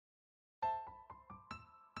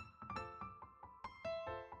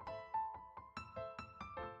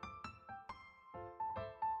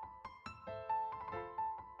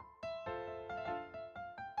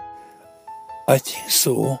I think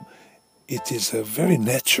so. It is a very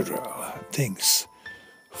natural things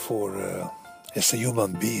for as a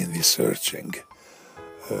human being researching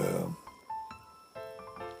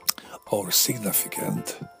our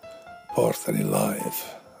significant partner in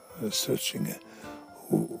life, searching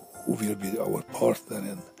who will be our partner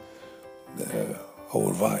and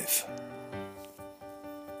our wife.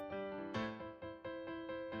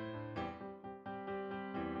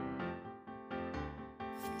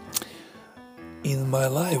 In my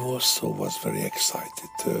life also was very excited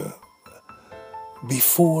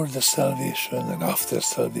before the salvation and after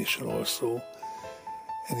salvation also.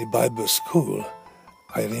 In the Bible school,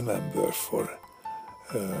 I remember for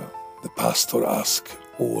the pastor asked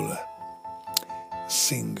all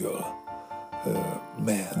single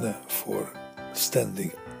men for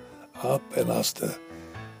standing up and asked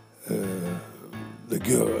the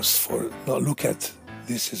girls for, now look at,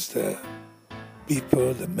 this is the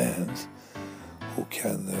people, the men who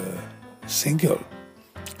can single,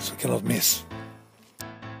 so cannot miss.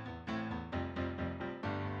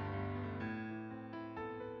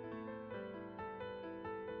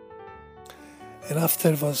 And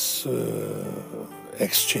after was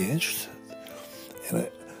exchanged, and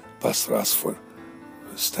pastor asked for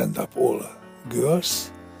stand up all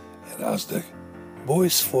girls and asked the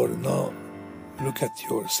boys for, now look at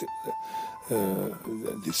your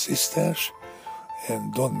the sisters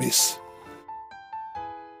and don't miss.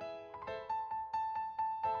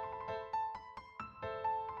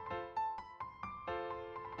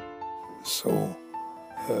 So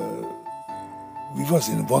we was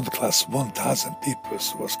in one class, 1,000 people,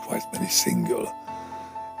 so was quite many single.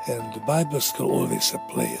 And the Bible school always a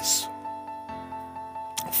place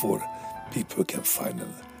for people who can find a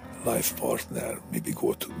life partner, maybe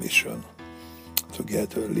go to mission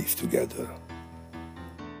together, live together.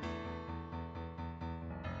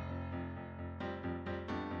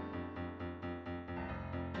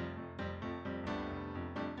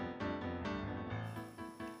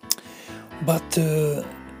 But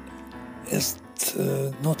it's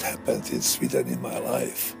not happened in Sweden in my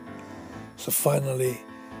life. So finally,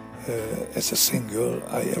 as a single,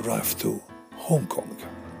 I arrived to Hong Kong.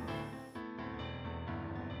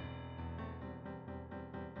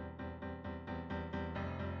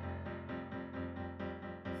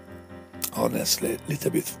 Honestly, a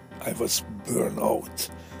little bit I was burned out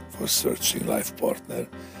for searching life partner.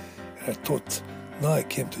 And I thought, now I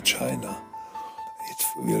came to China, it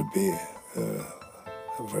will be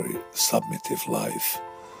a very submissive life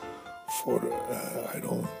for,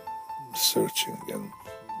 searching and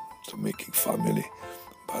to making family,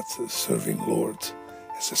 but serving Lord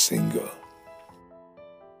as a single.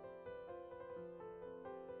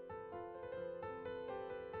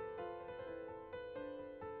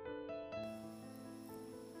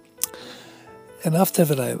 And after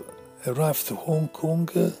when I arrived to Hong Kong,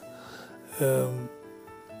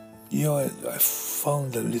 I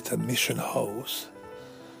found a little mission house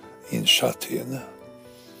in Sha Tin,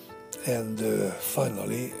 and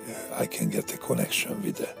finally I can get a connection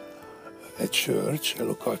with a church, a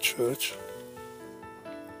local church.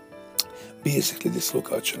 Basically this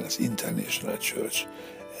local church is international church,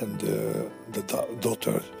 and the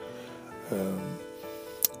daughter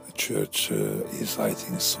church is, I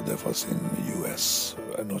think, so that was in the US,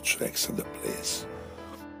 I'm not sure exact the place.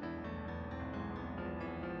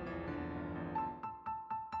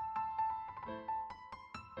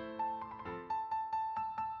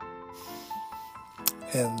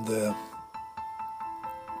 And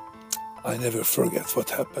I never forget what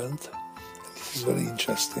happened. This is very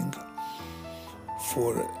interesting.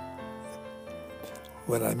 For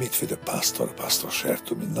when I meet with the pastor shared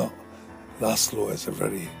to me, no, Laszlo is a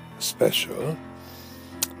very special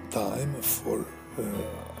time for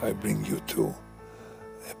I bring you to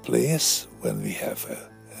a place when we have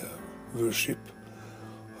a worship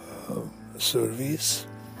service,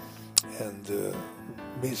 and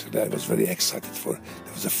basically I was very excited for,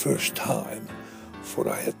 it was the first time for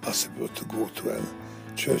I had possible to go to a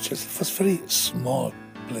church. It was a very small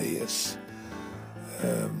place,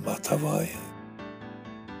 Matavai.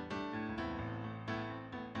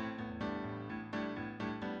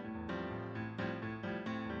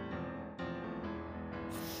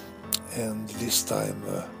 And this time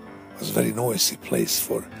was a very noisy place,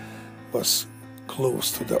 for was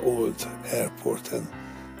close to the old airport, and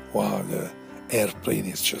wow, the airplane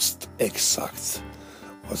is just exact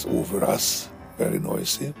was over us, very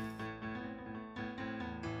noisy.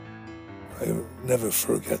 I never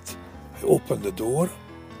forget, I opened the door,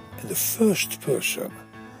 and the first person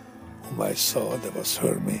whom I saw, that was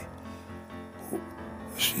Hermie,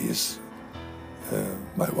 she is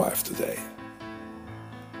my wife today.